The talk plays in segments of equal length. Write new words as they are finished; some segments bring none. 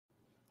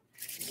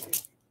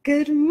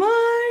Good morning.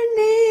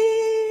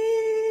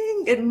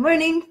 Good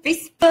morning,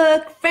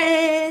 Facebook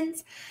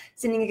friends.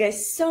 Sending you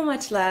guys so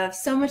much love,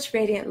 so much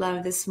radiant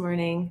love this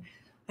morning.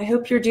 I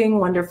hope you're doing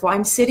wonderful.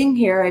 I'm sitting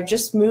here. I've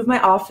just moved my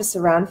office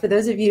around. For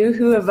those of you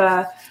who have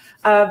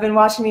been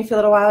watching me for a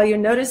little while, you'll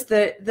notice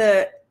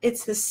that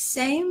it's the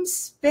same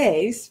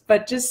space,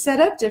 but just set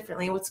up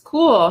differently. What's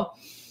cool,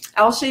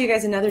 I'll show you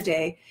guys another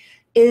day,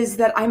 is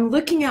that I'm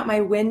looking out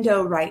my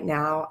window right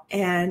now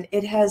and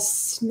it has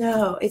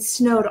snow. It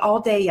snowed all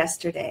day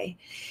yesterday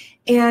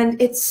and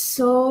it's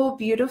so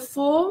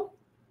beautiful.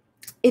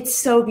 It's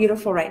so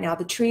beautiful right now.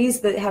 The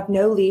trees that have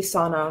no leaves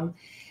on them,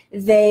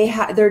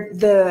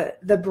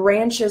 the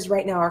branches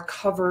right now are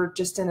covered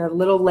just in a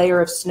little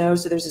layer of snow.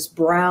 So there's this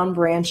brown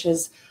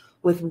branches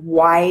with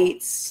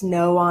white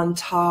snow on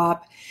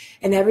top,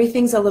 and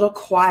everything's a little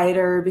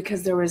quieter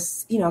because there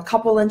was, a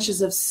couple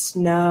inches of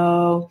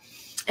snow.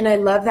 And I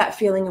love that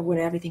feeling of when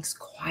everything's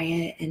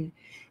quiet and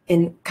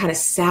kind of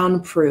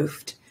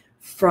soundproofed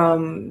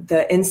from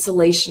the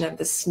insulation of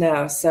the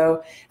snow.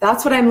 So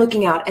that's what I'm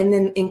looking at. And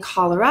then in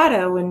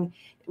Colorado,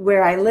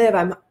 where I live,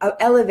 I'm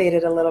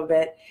elevated a little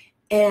bit,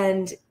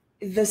 and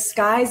the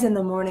skies in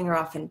the morning are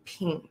often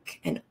pink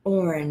and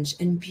orange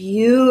and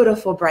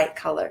beautiful bright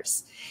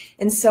colors.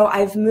 And so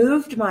I've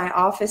moved my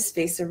office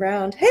space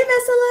around. Hey,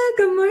 Vessela,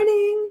 good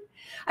morning.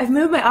 I've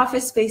moved my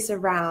office space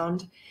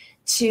around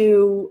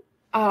to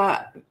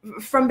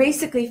from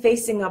basically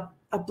facing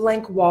a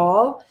blank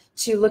wall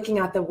to looking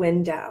out the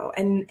window,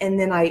 and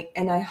then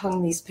I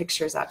hung these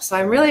pictures up. So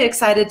I'm really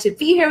excited to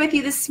be here with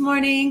you this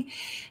morning,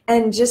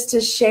 and just to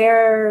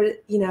share,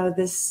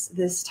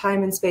 this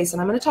time and space.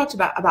 And I'm going to talk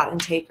about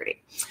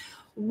integrity.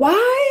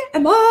 Why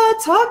am I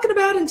talking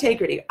about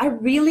integrity? I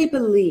really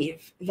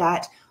believe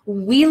that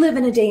we live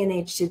in a day and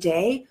age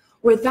today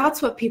where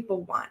that's what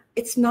people want.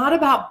 It's not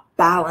about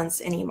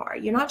balance anymore.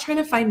 You're not trying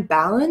to find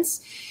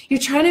balance. You're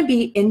trying to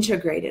be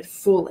integrated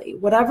fully,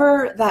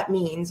 whatever that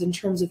means in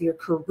terms of your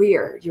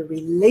career, your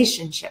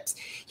relationships,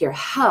 your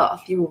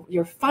health,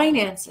 your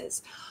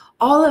finances,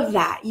 all of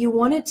that. You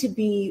want it to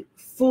be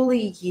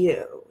fully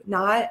you,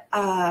 not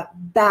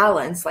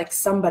balance like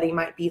somebody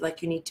might be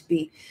like you need to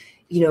be,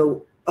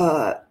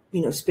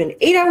 spend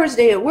 8 hours a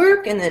day at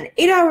work and then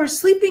 8 hours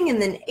sleeping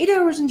and then 8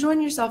 hours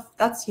enjoying yourself.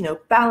 That's,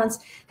 balance.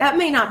 That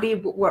may not be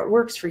what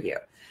works for you.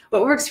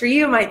 What works for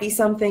you might be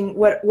something,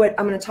 what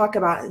I'm going to talk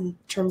about in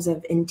terms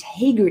of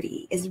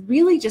integrity is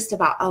really just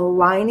about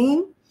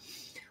aligning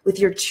with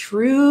your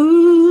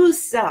true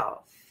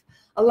self,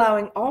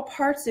 allowing all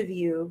parts of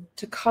you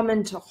to come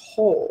into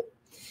whole.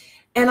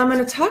 And I'm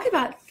going to talk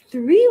about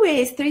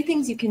three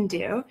things you can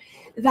do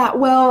that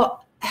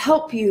will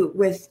help you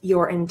with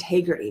your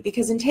integrity.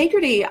 Because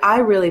integrity, I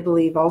really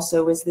believe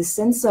also, is the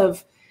sense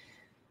of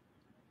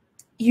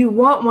you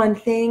want one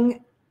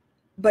thing,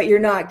 but you're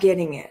not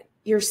getting it.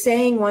 You're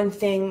saying one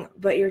thing,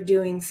 but you're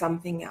doing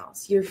something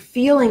else. You're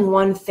feeling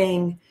one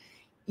thing,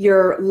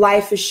 your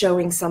life is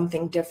showing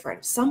something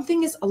different.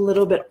 Something is a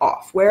little bit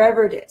off,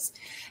 wherever it is.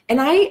 And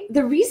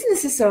the reason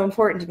this is so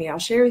important to me, I'll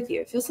share with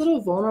you. It feels a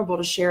little vulnerable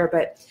to share,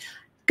 but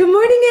good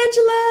morning,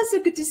 Angela.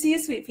 So good to see you,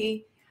 sweet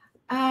pea.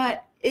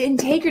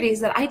 Integrity is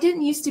that I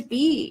didn't used to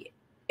be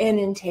in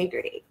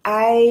integrity.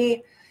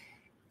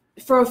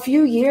 For a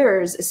few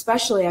years,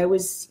 especially, I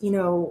was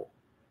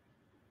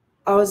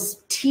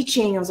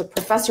teaching, I was a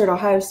professor at the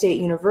Ohio State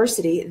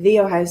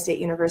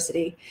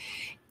University,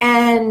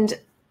 and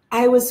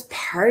I was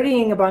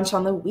partying a bunch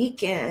on the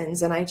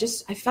weekends, and I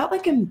felt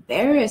like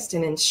embarrassed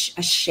and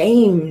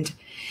ashamed.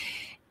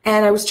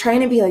 And I was trying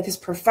to be like this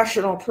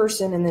professional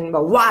person and then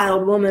a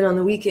wild woman on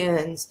the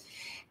weekends.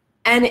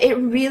 And it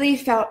really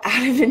felt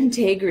out of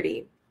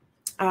integrity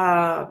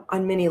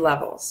on many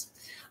levels.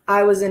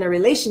 I was in a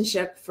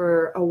relationship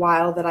for a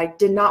while that I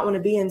did not want to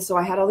be in, so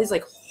I had all these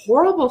like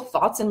horrible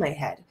thoughts in my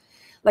head.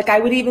 Like I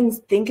would even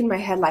think in my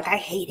head, like, I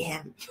hate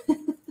him.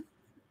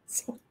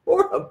 It's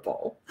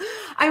horrible.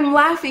 I'm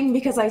laughing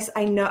because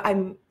I know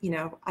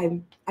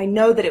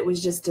that it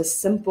was just a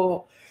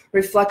simple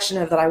reflection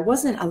of that I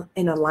wasn't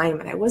in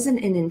alignment. I wasn't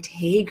in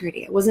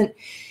integrity. I wasn't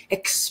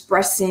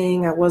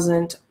expressing. I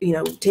wasn't,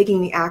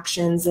 taking the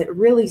actions that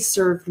really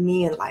served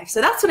me in life.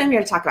 So that's what I'm here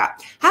to talk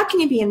about. How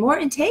can you be in more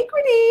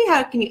integrity?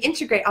 How can you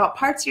integrate all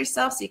parts of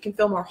yourself so you can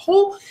feel more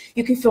whole?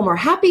 You can feel more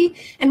happy.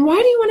 And why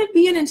do you want to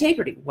be in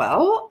integrity?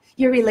 Well,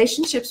 your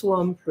relationships will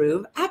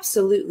improve.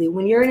 Absolutely.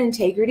 When you're in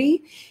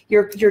integrity,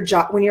 your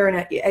job, when you're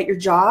at your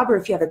job, or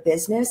if you have a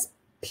business,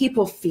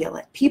 people feel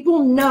it.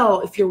 People know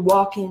if you're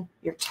walking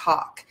your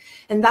talk.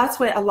 And that's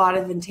what a lot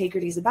of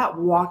integrity is about,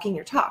 walking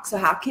your talk. So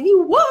how can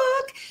you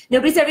walk?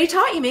 Nobody's ever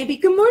taught you, maybe.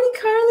 Good morning,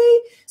 Carly.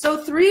 So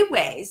 3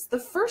 ways. The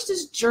first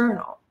is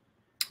journal.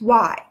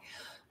 Why?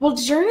 Well,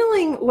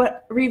 journaling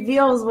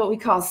reveals what we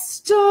call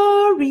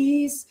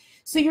stories.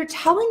 So you're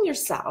telling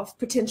yourself,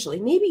 potentially,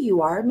 maybe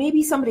you are,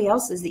 maybe somebody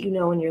else is that you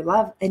know in your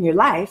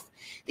life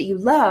that you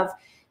love,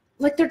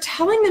 like they're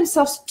telling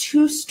themselves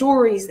 2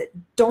 stories that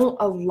don't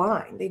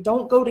align. They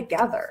don't go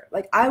together.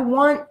 Like, I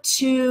want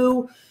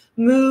to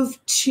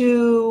move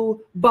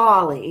to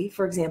Bali,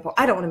 for example.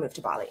 I don't want to move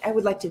to Bali. I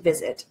would like to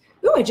visit.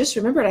 Ooh, I just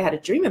remembered I had a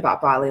dream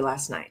about Bali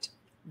last night.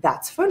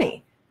 That's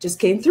funny. Just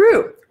came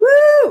through.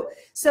 Woo!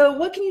 So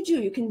what can you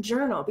do? You can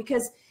journal,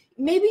 because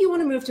maybe you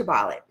want to move to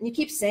Bali. And you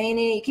keep saying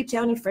it, you keep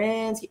telling your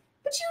friends,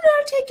 but you're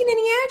not taking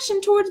any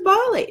action towards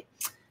Bali.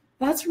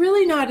 That's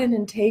really not an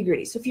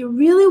integrity. So if you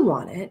really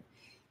want it,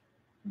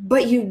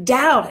 but you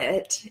doubt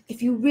it,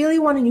 if you really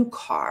want a new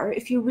car,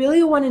 if you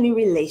really want a new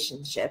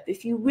relationship,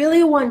 if you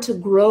really want to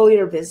grow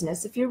your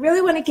business, if you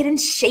really want to get in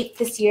shape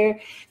this year,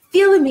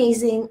 feel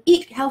amazing,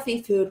 eat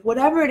healthy food,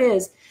 whatever it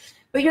is,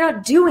 but you're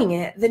not doing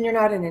it, then you're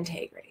not in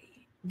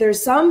integrity.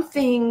 There's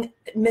something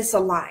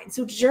misaligned.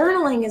 So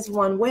journaling is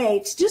one way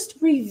to just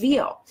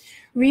reveal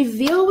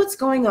what's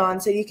going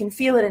on so you can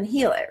feel it and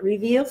heal it.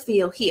 Reveal,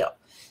 feel, heal.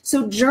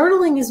 So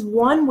journaling is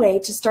one way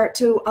to start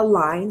to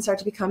align, start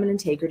to become an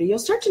integrity. You'll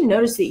start to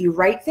notice that you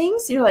write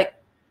things. You're like,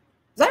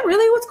 is that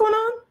really what's going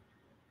on?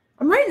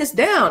 I'm writing this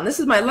down. This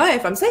is my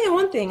life. I'm saying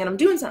one thing and I'm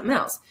doing something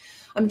else.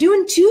 I'm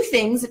doing two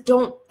things that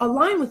don't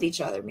align with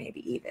each other,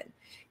 maybe even.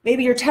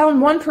 Maybe you're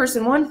telling one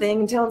person one thing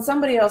and telling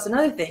somebody else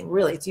another thing.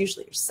 Really, it's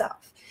usually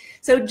yourself.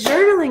 So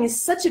journaling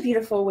is such a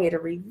beautiful way to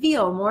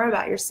reveal more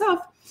about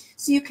yourself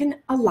so you can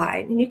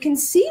align and you can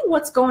see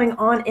what's going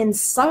on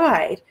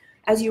inside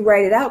as you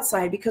write it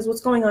outside, because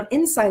what's going on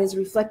inside is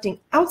reflecting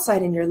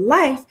outside in your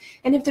life.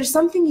 And if there's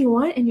something you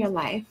want in your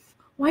life,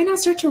 why not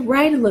start to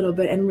write a little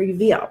bit and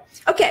reveal?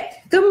 Okay,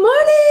 good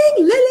morning,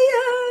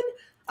 Lillian.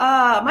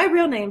 My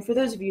real name, for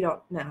those of you who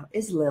don't know,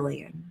 is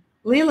Lillian.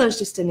 Lila is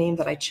just a name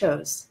that I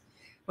chose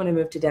when I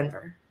moved to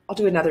Denver. I'll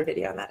do another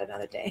video on that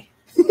another day.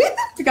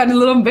 I got a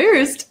little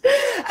embarrassed.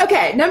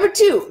 Okay, number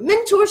 2,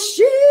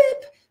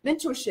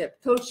 mentorship,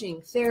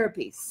 coaching,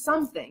 therapy,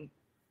 something.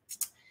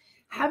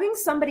 Having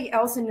somebody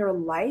else in your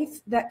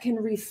life that can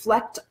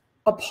reflect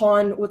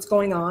upon what's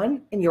going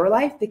on in your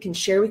life, that can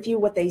share with you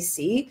what they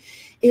see,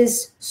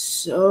 is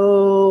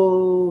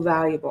so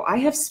valuable. I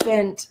have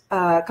spent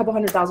a couple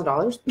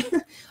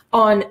 $100,000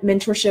 on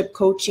mentorship,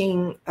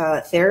 coaching,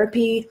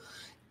 therapy,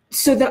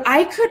 so that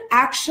I could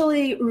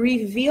actually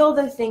reveal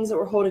the things that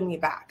were holding me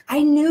back.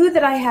 I knew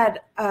that I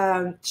had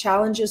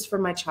challenges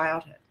from my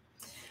childhood.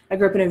 I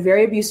grew up in a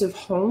very abusive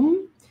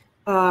home.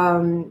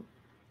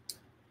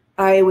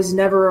 I was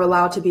never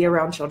allowed to be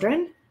around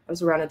children. I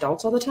was around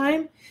adults all the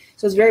time.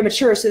 So I was very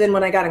mature. So then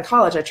when I got in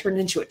college, I turned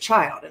into a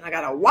child and I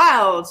got a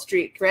wild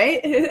streak, right?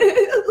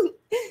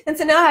 And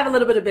so now I have a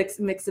little bit of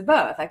mix of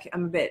both.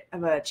 I'm a bit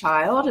of a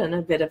child and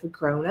a bit of a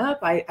grown-up.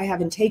 I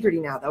have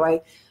integrity now, though.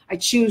 I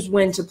choose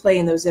when to play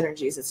in those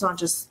energies. It's not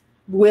just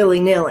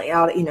willy-nilly,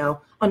 out,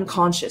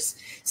 unconscious.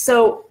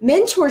 So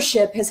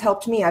mentorship has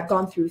helped me. I've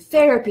gone through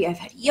therapy. I've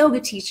had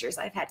yoga teachers.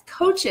 I've had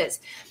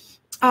coaches.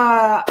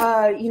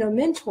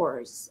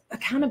 Mentors,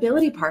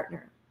 accountability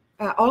partner,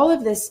 all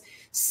of this,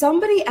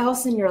 somebody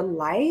else in your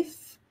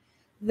life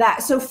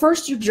so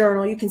first you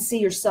journal, you can see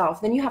yourself,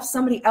 then you have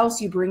somebody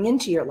else you bring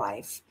into your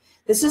life.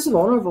 This is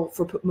vulnerable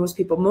for most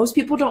people. Most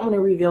people don't want to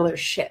reveal their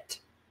shit.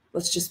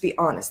 Let's just be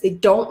honest. They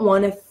don't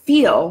want to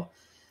feel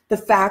the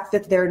fact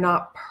that they're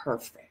not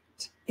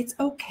perfect. It's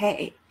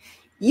okay.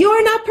 You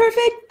are not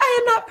perfect. I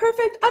am not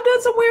perfect. I've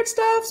done some weird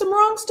stuff, some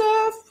wrong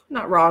stuff.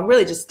 Not wrong,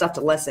 really just stuff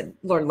to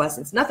learn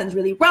lessons. Nothing's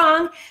really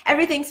wrong.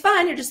 Everything's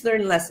fine. You're just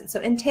learning lessons. So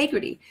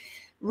integrity.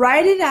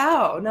 Write it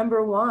out,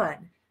 number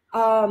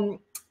 1.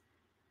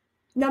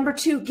 Number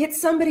 2, get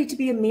somebody to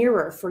be a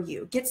mirror for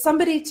you. Get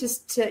somebody to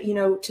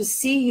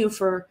see you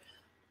for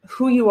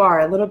who you are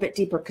a little bit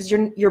deeper, because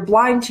you're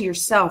blind to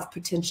yourself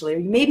potentially. Or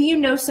maybe you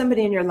know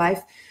somebody in your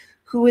life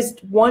who is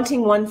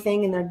wanting one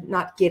thing and they're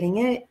not getting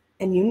it.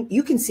 And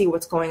you can see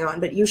what's going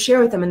on, but you share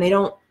with them and they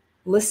don't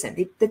listen.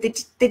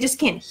 They just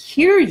can't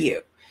hear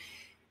you.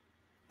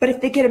 But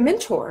if they get a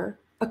mentor,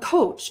 a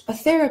coach, a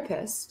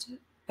therapist,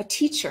 a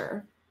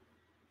teacher,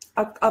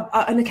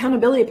 an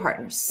accountability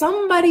partner,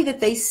 somebody that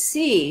they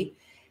see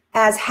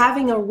as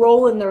having a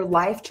role in their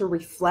life to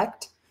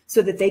reflect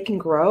so that they can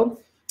grow,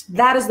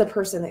 that is the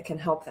person that can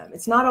help them.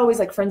 It's not always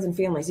like friends and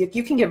families.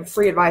 You can give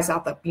free advice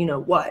out the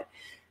what.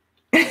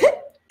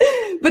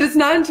 But it's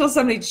not until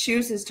somebody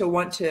chooses to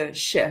want to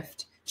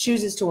shift,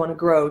 chooses to want to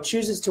grow,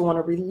 chooses to want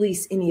to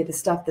release any of the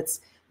stuff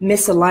that's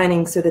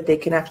misaligning so that they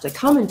can actually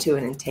come into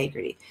an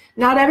integrity.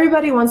 Not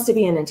everybody wants to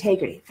be in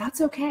integrity.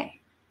 That's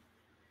okay.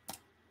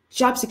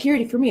 Job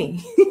security for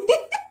me.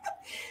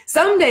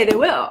 Someday they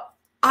will.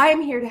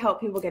 I'm here to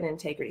help people get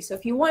integrity. So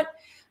if you want,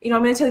 I'm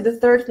going to tell you the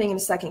third thing in a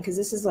second, because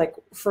this is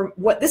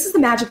this is the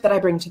magic that I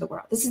bring to the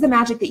world. This is the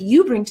magic that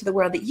you bring to the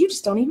world that you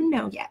just don't even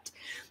know yet.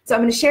 So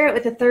I'm going to share it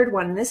with the third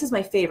one, and this is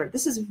my favorite.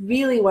 This is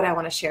really what I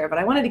want to share, but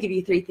I wanted to give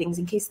you 3 things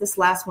in case this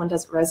last one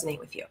doesn't resonate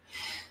with you.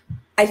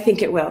 I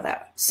think it will, though.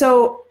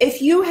 So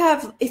if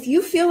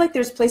you feel like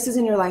there's places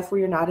in your life where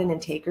you're not in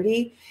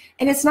integrity,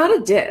 and it's not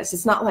a diss,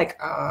 it's not like,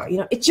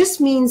 it just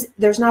means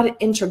there's not an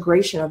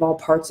integration of all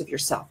parts of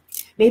yourself.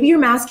 Maybe your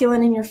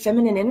masculine and your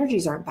feminine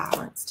energies aren't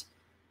balanced,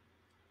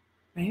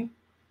 right?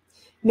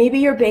 Maybe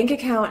your bank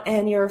account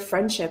and your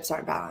friendships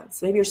aren't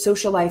balanced. Maybe your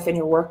social life and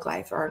your work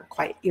life aren't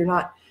quite, you're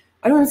not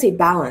I don't want to say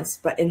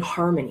balanced, but in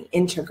harmony,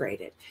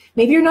 integrated.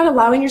 Maybe you're not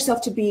allowing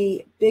yourself to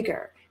be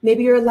bigger.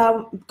 Maybe you're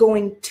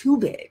going too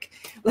big.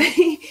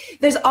 Like,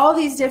 there's all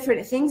these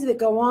different things that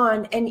go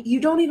on and you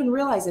don't even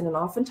realize it. And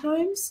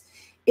oftentimes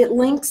it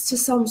links to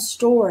some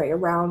story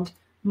around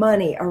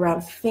money,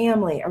 around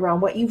family,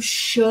 around what you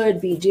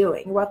should be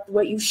doing,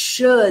 what you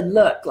should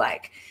look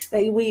like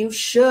what you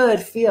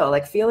should feel.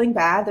 Like, feeling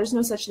bad, there's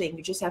no such thing.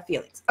 You just have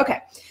feelings. Okay,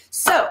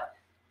 so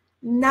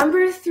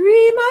number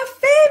 3, my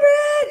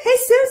favorite. Hey,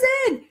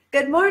 Susan,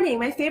 good morning.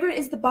 My favorite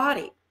is the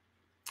body.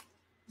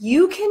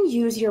 You can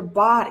use your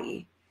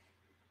body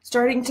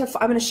I'm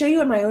going to show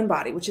you in my own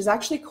body, which is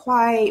actually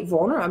quite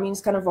vulnerable. I mean,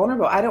 it's kind of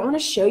vulnerable. I don't want to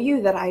show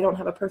you that I don't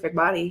have a perfect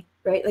body,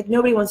 right? Like,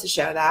 nobody wants to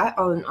show that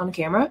on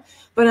camera,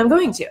 but I'm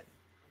going to.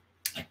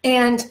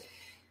 And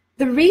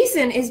the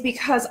reason is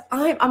because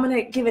I'm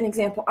going to give an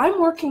example.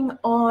 I'm working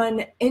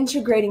on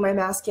integrating my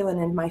masculine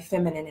and my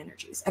feminine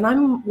energies, and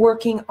I'm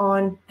working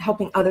on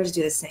helping others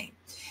do the same.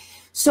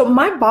 So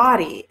my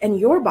body and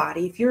your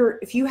body, if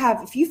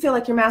you feel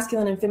like your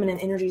masculine and feminine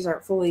energies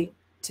aren't fully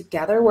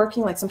together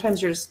working, like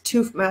sometimes you're just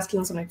too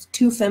masculine, sometimes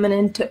too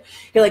feminine,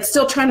 you're like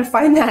still trying to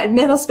find that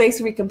middle space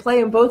where you can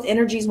play in both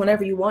energies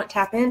whenever you want,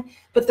 tap in,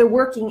 but they're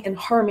working in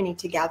harmony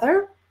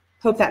together.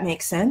 Hope that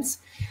makes sense.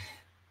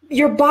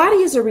 Your body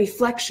is a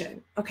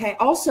reflection, okay?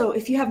 Also,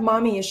 if you have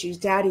mommy issues,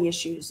 daddy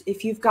issues,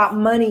 if you've got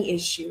money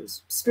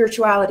issues,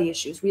 spirituality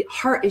issues,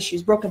 heart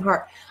issues, broken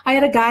heart. I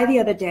had a guy the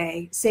other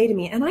day say to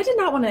me, and I did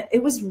not want to,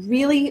 it was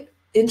really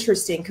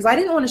interesting because I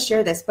didn't want to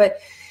share this, but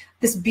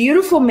this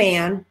beautiful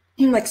man,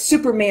 like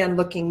Superman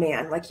looking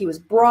man, like he was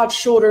broad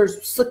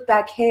shoulders, slick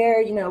back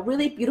hair,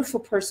 really beautiful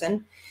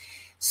person,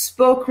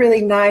 spoke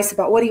really nice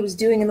about what he was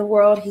doing in the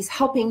world. He's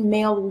helping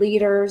male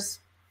leaders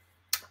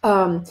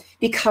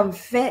become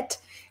fit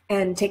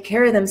and take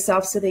care of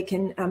themselves so they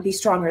can be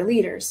stronger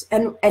leaders.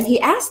 And he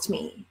asked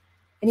me,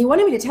 and he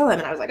wanted me to tell him,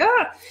 and I was like,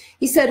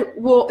 he said,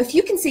 well, if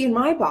you can see in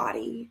my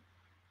body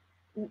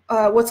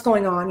what's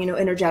going on,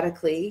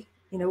 energetically,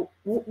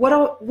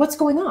 what's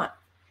going on?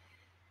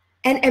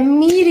 And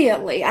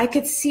immediately I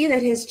could see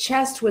that his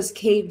chest was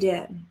caved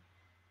in.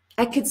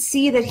 I could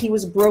see that he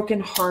was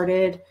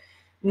brokenhearted,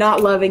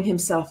 not loving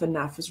himself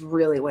enough is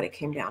really what it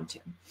came down to.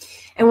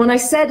 And when I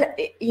said,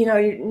 you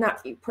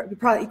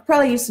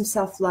probably use some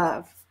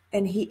self-love,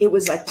 and it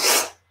was like,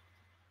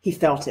 he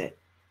felt it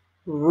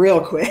real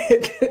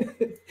quick.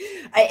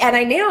 And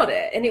I nailed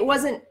it. And it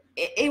wasn't,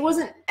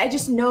 I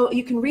just know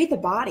you can read the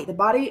body. The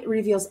body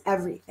reveals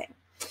everything.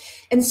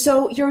 And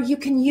so you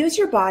can use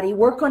your body,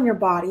 work on your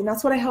body. And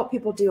that's what I help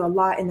people do a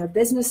lot in their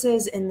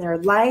businesses, in their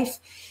life,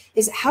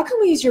 is how can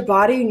we use your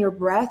body and your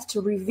breath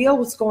to reveal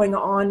what's going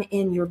on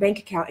in your bank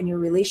account, in your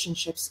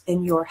relationships,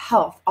 in your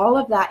health, all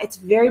of that. It's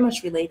very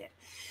much related.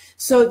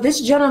 So this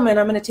gentleman,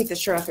 I'm going to take the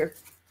shirt off here.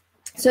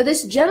 So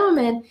this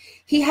gentleman,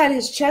 he had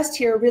his chest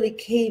here really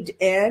caved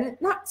in,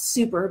 not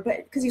super,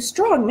 but because he's a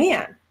strong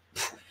man,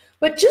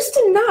 but just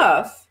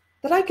enough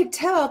that I could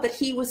tell that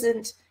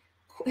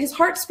his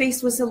heart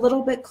space was a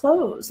little bit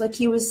closed, like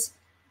he was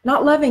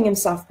not loving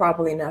himself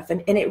probably enough,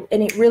 and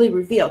it really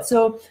revealed.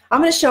 So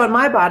I'm going to show in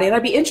my body, and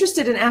I'd be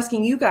interested in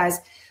asking you guys,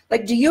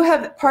 like, do you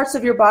have parts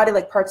of your body,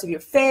 like parts of your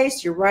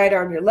face, your right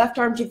arm, your left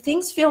arm? Do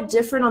things feel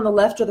different on the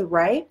left or the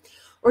right?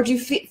 Or do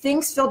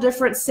things feel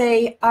different?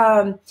 Say,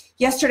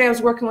 yesterday I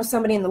was working with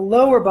somebody in the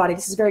lower body.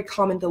 This is very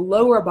common. The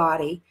lower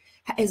body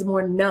is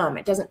more numb.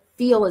 It doesn't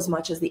feel as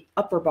much as the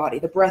upper body.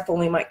 The breath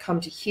only might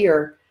come to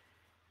here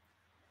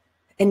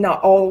and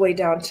not all the way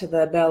down to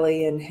the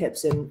belly and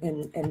hips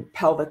and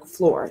pelvic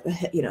floor,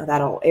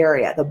 that whole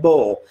area, the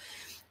bowl.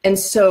 And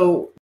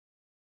so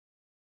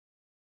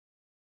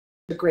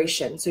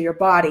integration. So your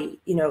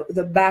body,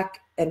 the back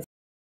and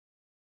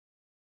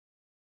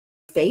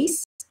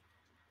face,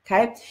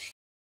 okay?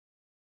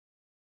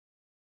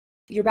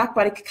 Your back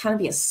body could kind of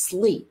be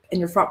asleep and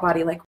your front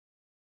body like.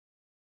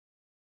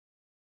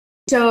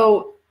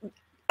 So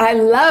I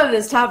love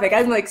this topic.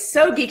 I'm like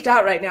so geeked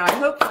out right now. I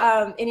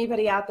hope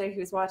anybody out there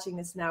who's watching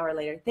this now or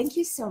later, thank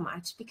you so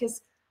much,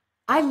 because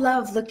I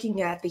love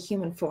looking at the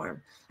human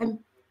form.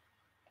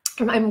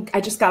 I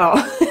just got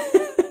all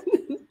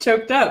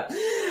choked up.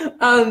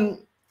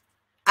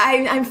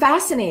 I'm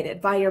fascinated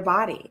by your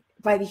body,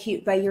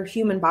 by your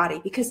human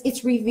body, because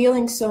it's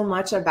revealing so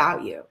much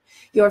about you.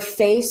 Your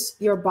face,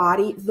 your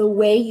body, the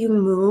way you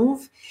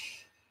move,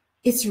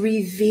 it's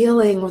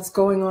revealing what's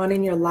going on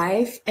in your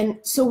life. And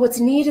so what's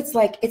neat,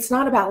 it's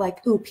not about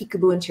like, ooh,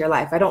 peekaboo into your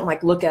life. I don't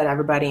like look at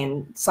everybody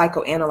and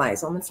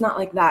psychoanalyze them. It's not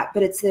like that.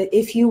 But it's that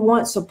if you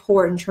want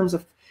support in terms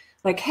of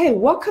like, hey,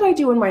 what could I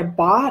do in my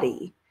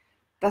body?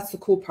 That's the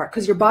cool part,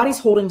 because your body's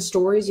holding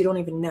stories you don't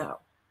even know.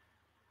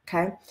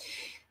 Okay.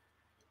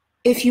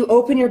 If you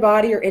open your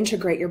body or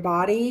integrate your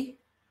body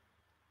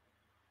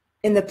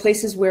in the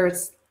places where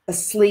it's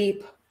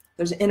asleep,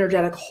 there's an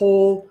energetic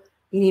hole,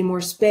 you need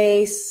more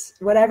space,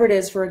 whatever it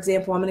is. For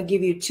example, I'm going to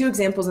give you 2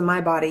 examples in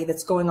my body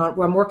that's going on,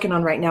 where I'm working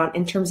on right now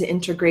in terms of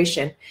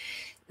integration.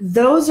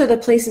 Those are the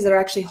places that are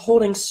actually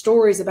holding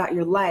stories about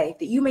your life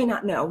that you may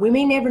not know. We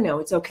may never know.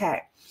 It's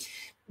okay.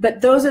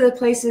 But those are the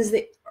places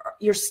that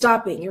you're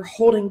stopping, you're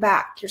holding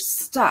back, you're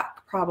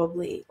stuck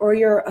probably, or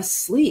you're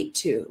asleep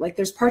too. Like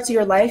there's parts of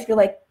your life you're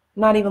like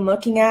not even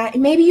looking at,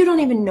 and maybe you don't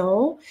even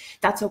know.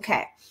 That's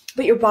okay.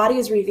 But your body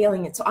is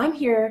revealing it. So I'm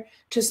here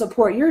to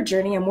support your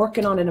journey. I'm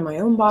working on it in my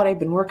own body. I've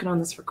been working on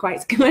this for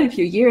quite a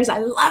few years. I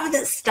love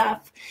this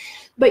stuff.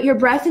 But your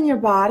breath and your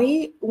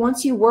body,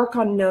 once you work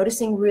on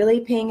noticing, really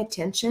paying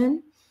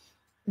attention,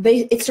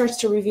 it starts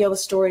to reveal the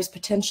stories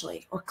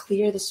potentially, or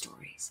clear the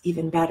stories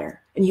even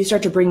better. And you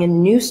start to bring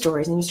in new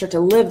stories, and you start to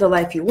live the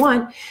life you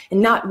want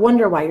and not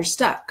wonder why you're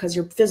stuck, because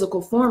your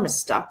physical form is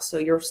stuck. So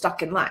you're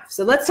stuck in life.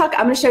 So let's talk.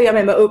 I'm going to show you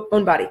on my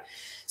own body.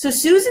 So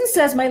Susan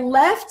says, my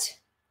left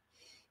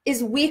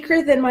is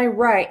weaker than my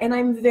right, and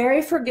I'm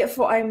very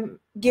forgetful. I'm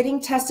getting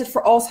tested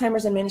for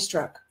Alzheimer's and mini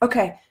stroke.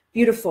 Okay,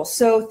 beautiful.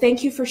 So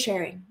thank you for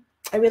sharing.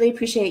 I really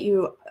appreciate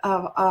you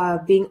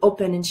being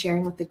open and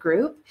sharing with the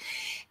group.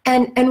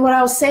 And what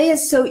I'll say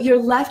is, so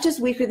your left is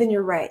weaker than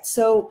your right.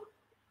 So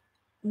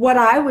what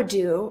I would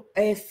do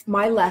if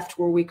my left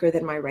were weaker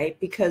than my right,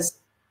 because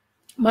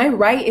my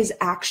right is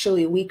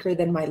actually weaker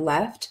than my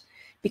left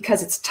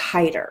because it's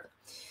tighter.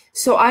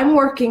 So I'm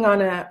working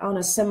on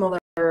a similar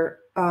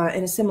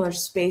in a similar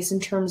space in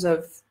terms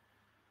of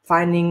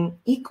finding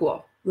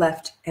equal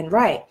left and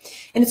right.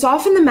 And it's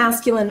often the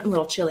masculine, I'm a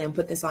little chilly, I'm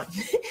put this on.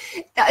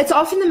 It's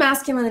often the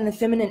masculine and the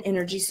feminine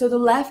energy. So the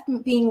left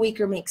being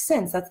weaker makes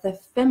sense. That's the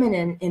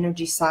feminine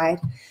energy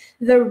side.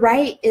 The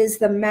right is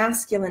the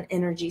masculine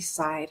energy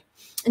side.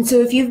 And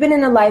so if you've been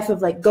in a life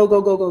of like go,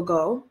 go, go, go,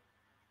 go,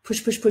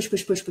 push, push, push,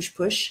 push, push, push,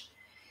 push,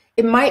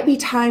 it might be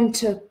time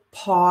to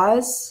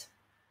pause,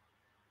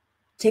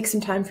 take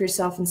some time for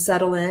yourself and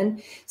settle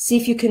in. See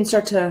if you can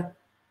start to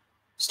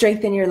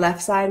strengthen your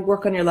left side,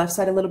 work on your left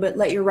side a little bit,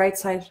 let your right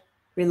side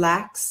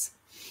relax.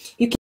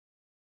 You can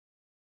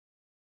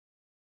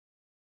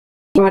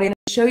body, and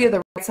I'll show you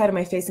the right side of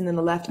my face and then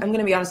the left. I'm going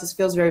to be honest, this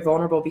feels very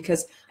vulnerable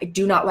because I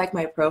do not like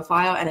my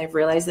profile, and I've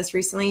realized this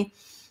recently.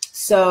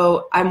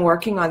 So I'm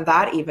working on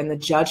that, even the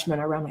judgment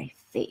around my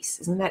face.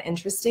 Isn't that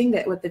interesting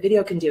that what the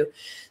video can do?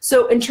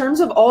 So in terms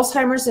of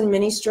Alzheimer's and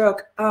mini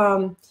stroke,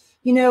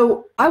 you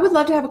know, I would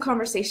love to have a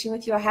conversation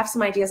with you. I have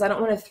some ideas. I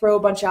don't want to throw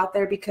a bunch out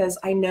there because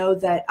I know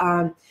that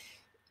I'm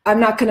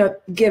not going to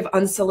give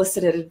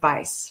unsolicited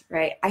advice,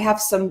 right? I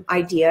have some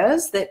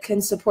ideas that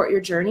can support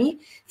your journey,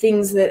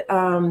 things that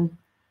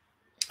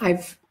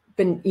I've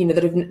been, you know,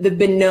 that have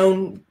been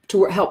known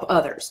to help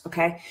others,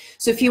 okay?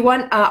 So if you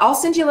want, I'll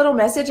send you a little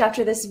message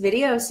after this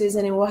video,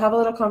 Susan, and we'll have a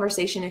little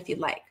conversation if you'd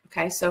like,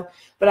 okay? So,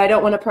 but I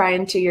don't want to pry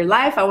into your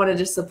life. I want to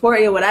just support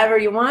you, whatever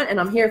you want,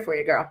 and I'm here for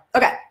you, girl.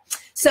 Okay.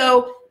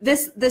 So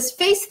this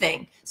face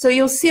thing, so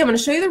you'll see, I'm going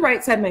to show you the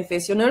right side of my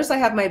face. You'll notice I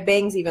have my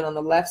bangs even on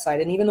the left side,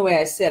 and even the way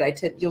I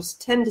sit, you'll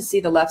tend to see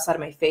the left side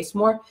of my face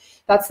more.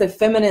 That's the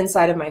feminine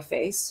side of my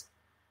face.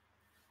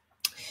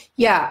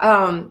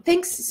 Yeah,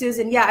 thanks,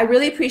 Susan. Yeah, I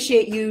really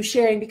appreciate you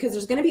sharing, because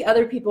there's going to be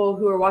other people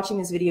who are watching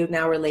this video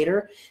now or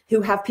later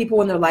who have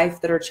people in their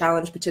life that are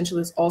challenged potentially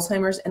with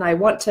Alzheimer's, and I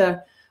would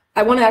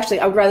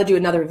rather do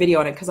another video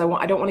on it because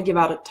I don't want to give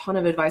out a ton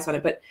of advice on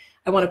it, but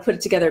I want to put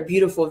together a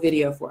beautiful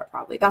video for it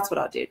probably. That's what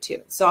I'll do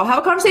too. So I'll have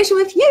a conversation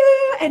with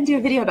you and do a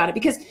video about it,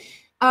 because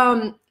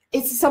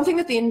it's something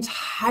that the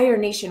entire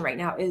nation right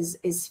now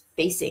is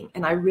facing.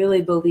 And I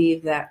really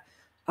believe that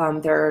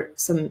there are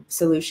some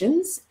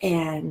solutions,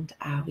 and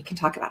we can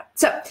talk about it.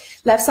 So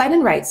left side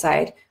and right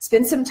side,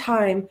 spend some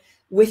time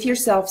with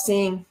yourself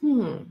saying,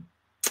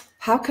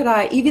 how could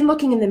I, even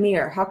looking in the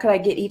mirror, how could I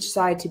get each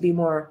side to be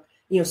more,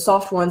 you know,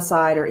 soft one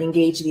side or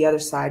engage the other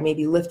side,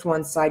 maybe lift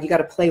one side. You got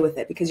to play with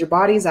it because your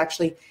body is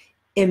actually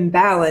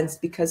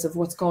imbalanced because of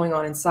what's going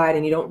on inside,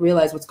 and you don't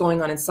realize what's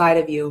going on inside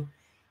of you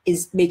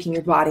is making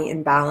your body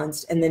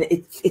imbalanced, and then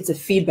it's a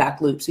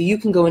feedback loop. So you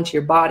can go into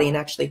your body and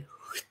actually,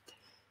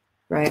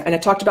 right? And I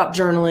talked about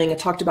journaling, I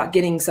talked about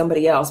getting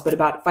somebody else, but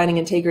about finding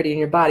integrity in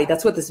your body.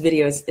 That's what this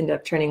video is end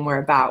up turning more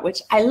about,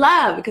 which I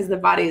love because the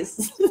body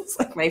is it's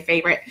like my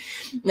favorite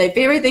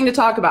thing to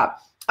talk about.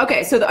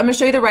 Okay, so I'm going to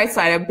show you the right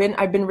side.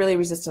 I've been really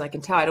resistant. I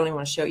can tell. I don't even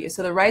want to show you.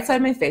 So the right side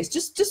of my face,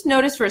 just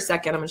notice for a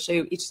second. I'm going to show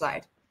you each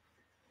side.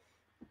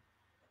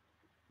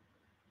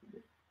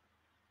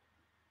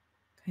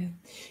 Okay,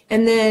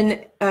 and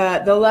then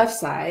the left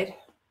side.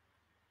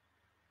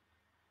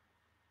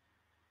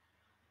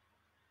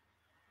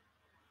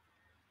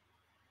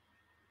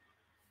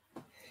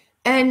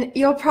 And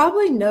you'll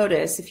probably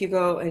notice if you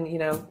go and, you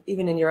know,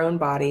 even in your own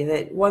body,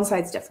 that one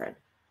side's different.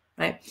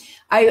 Right?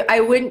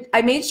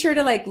 I made sure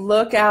to like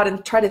look out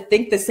and try to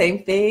think the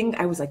same thing.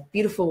 I was like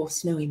beautiful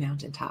snowy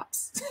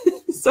mountaintops.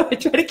 So I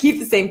try to keep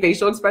the same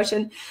facial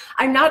expression.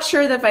 I'm not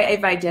sure that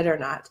if I did or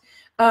not.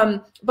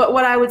 But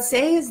what I would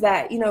say is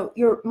that, you know,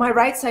 my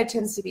right side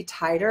tends to be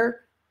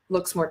tighter,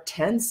 looks more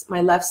tense.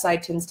 My left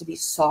side tends to be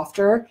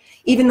softer.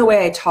 Even the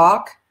way I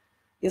talk,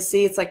 you'll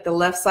see it's like the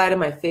left side of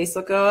my face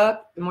will go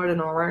up more than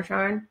the right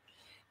side.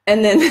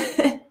 And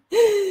then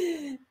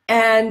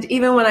and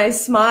even when I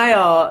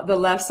smile, the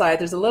left side,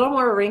 there's a little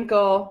more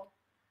wrinkle,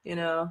 you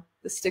know,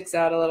 this sticks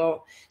out a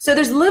little. So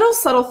there's little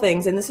subtle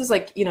things, and this is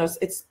like, you know,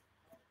 it's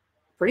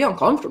pretty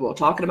uncomfortable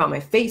talking about my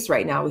face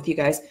right now with you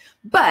guys,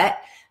 but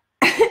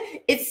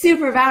it's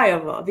super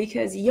valuable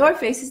because your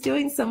face is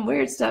doing some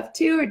weird stuff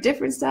too, or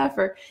different stuff,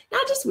 or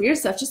not just weird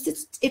stuff, just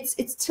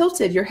it's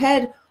tilted. Your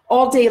head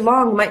all day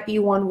long might be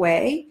one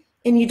way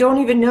and you don't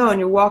even know, and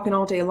you're walking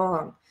all day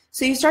long.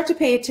 So you start to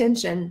pay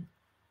attention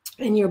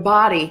in your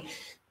body.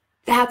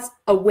 That's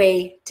a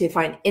way to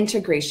find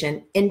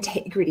integration,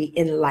 integrity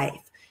in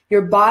life.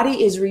 Your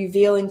body is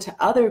revealing to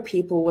other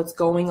people what's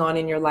going on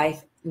in your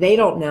life. They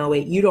don't know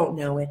it. You don't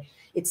know it.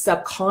 It's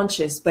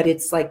subconscious, but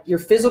it's like your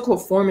physical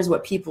form is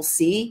what people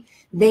see.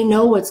 They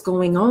know what's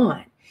going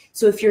on.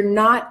 So if you're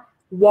not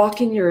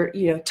walking your,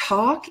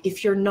 talk,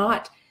 if you're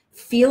not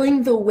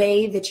feeling the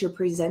way that you're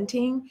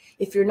presenting,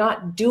 if you're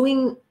not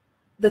doing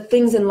the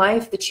things in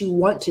life that you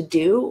want to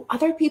do,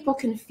 other people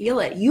can feel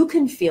it. You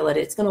can feel it.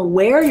 It's going to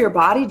wear your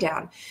body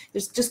down.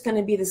 There's just going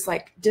to be this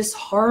like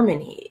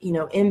disharmony,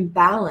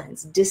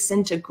 imbalance,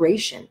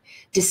 disintegration,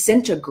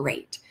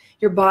 disintegrate.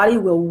 Your body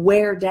will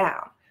wear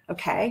down.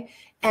 Okay.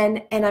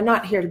 And I'm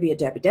not here to be a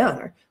Debbie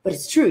Downer, but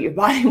it's true. Your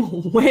body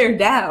will wear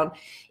down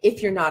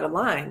if you're not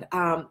aligned.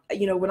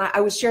 When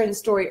I was sharing the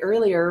story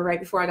earlier, right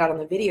before I got on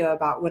the video,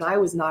 about when I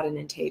was not in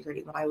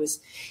integrity, when I was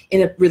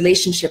in a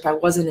relationship I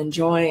wasn't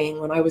enjoying,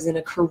 when I was in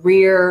a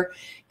career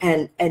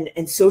and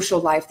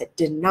social life that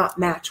did not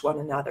match one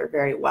another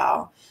very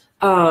well.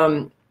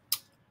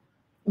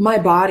 My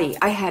body,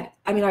 I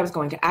was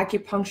going to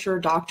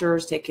acupuncture,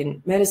 doctors,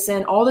 taking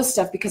medicine, all this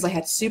stuff because I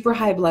had super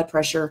high blood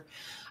pressure.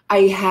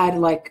 I had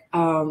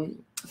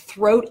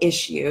throat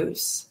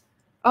issues.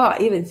 Oh,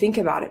 even think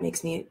about it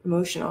makes me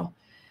emotional.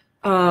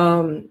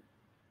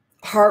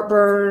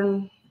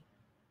 Heartburn,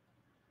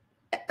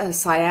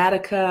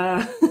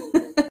 sciatica,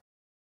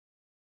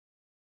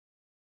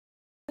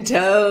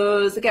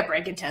 toes. I kept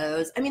breaking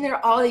toes. There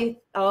are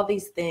all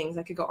these things.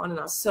 I could go on and on.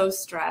 I was so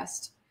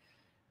stressed.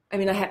 I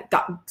had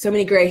got so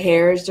many gray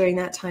hairs during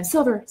that time.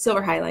 Silver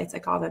highlights, I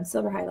call them,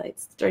 silver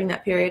highlights during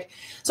that period.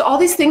 So all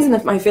these things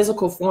in my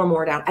physical form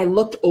wore down. I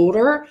looked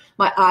older.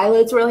 My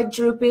eyelids were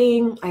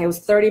drooping. I was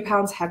 30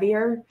 pounds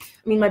heavier.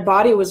 My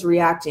body was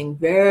reacting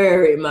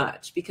very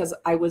much because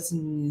I was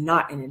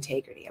not in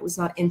integrity. I was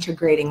not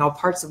integrating all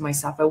parts of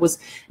myself. I was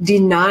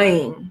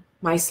denying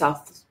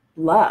myself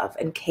love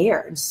and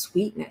care and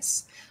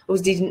sweetness. I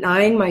was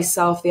denying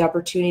myself the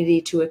opportunity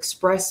to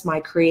express my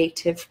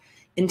creative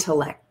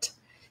intellect,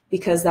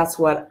 because that's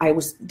what I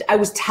was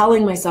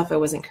telling myself I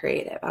wasn't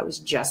creative. I was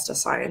just a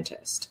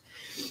scientist.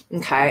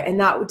 Okay. And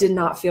that did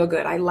not feel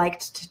good. I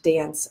liked to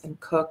dance and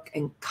cook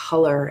and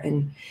color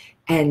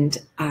and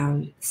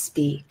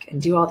speak and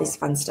do all these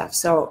fun stuff.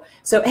 So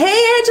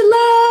hey,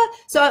 Angela.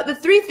 So the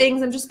three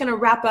things, I'm just going to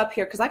wrap up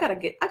here because I got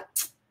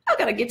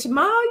to get to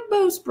my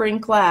bowspring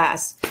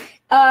class,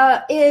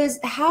 is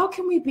how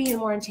can we be in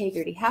more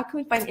integrity? How can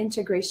we find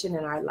integration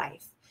in our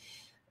life?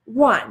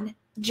 1,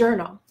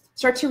 journal.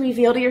 Start to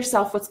reveal to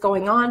yourself what's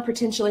going on.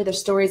 Potentially there's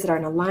stories that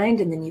aren't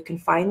aligned, and then you can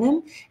find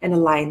them and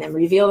align them,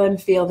 reveal them,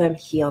 feel them,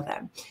 heal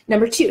them.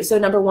 Number 2, so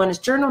number 1 is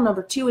journal.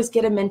 Number 2 is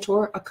get a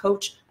mentor, a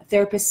coach, a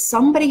therapist,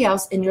 somebody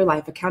else in your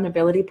life,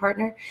 accountability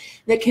partner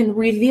that can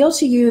reveal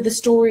to you the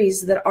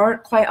stories that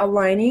aren't quite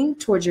aligning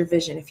towards your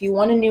vision. If you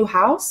want a new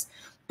house,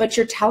 but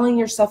you're telling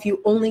yourself you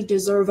only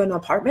deserve an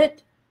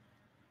apartment,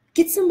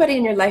 get somebody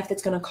in your life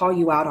that's going to call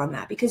you out on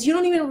that, because you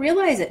don't even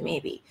realize it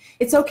maybe.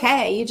 It's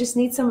okay. You just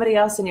need somebody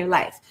else in your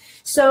life.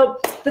 So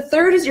the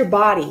 3rd is your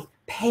body.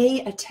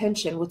 Pay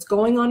attention. What's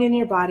going on in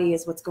your body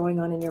is what's going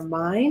on in your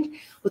mind.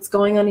 What's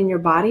going on in your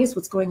body is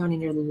what's going on in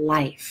your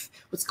life.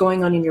 What's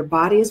going on in your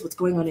body is what's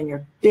going on in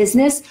your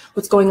business.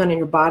 What's going on in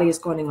your body is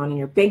going on in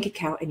your bank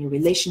account and your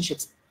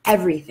relationships,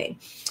 everything.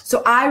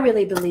 So I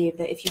really believe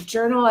that if you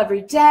journal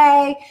every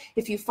day,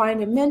 if you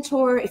find a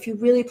mentor, if you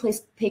really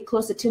pay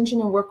close attention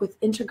and work with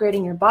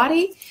integrating your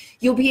body,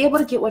 you'll be able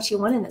to get what you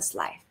want in this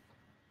life.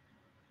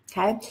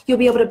 Okay? You'll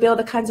be able to build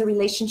the kinds of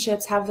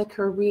relationships, have the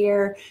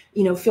career,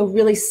 feel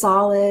really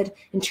solid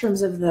in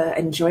terms of the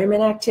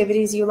enjoyment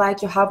activities you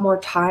like. You'll have more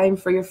time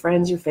for your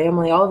friends, your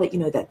family, all that,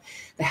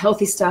 the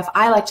healthy stuff.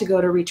 I like to go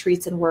to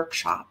retreats and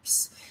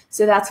workshops.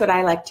 So that's what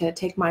I like to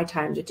take my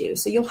time to do.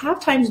 So you'll have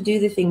time to do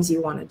the things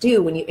you want to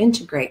do when you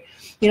integrate.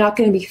 You're not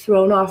going to be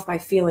thrown off by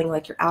feeling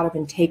like you're out of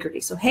integrity.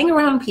 So hang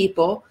around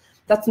people.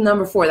 That's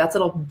number 4. That's a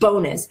little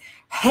bonus.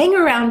 Hang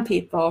around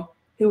people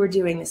who are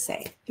doing the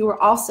same, who are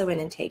also in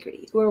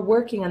integrity, who are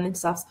working on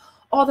themselves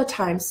all the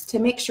time to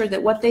make sure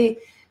that what they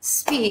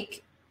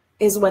speak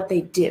is what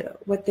they do.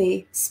 What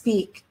they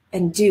speak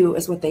and do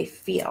is what they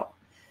feel,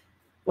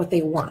 what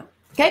they want.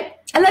 Okay?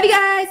 I love you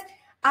guys.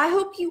 I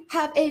hope you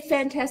have a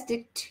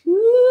fantastic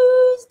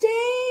Tuesday.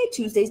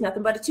 Tuesday's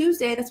nothing but a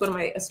Tuesday. That's one of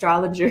my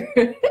astrologer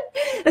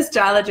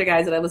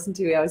guys that I listen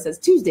to. He always says,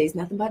 Tuesday's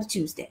nothing but a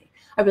Tuesday.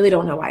 I really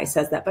don't know why he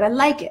says that, but I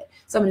like it.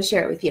 So I'm going to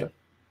share it with you.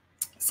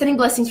 Sending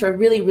blessings for a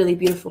really, really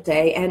beautiful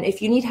day. And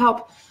if you need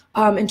help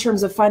in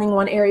terms of finding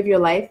one area of your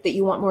life that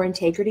you want more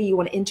integrity, you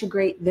want to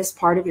integrate this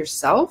part of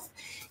yourself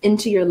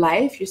into your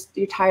life,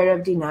 you're tired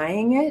of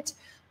denying it,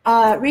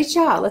 reach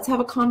out. Let's have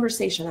a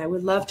conversation. I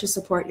would love to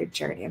support your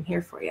journey. I'm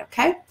here for you,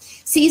 okay?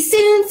 See you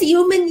soon. See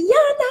you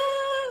manana.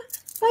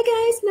 Bye,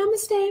 guys.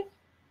 Namaste.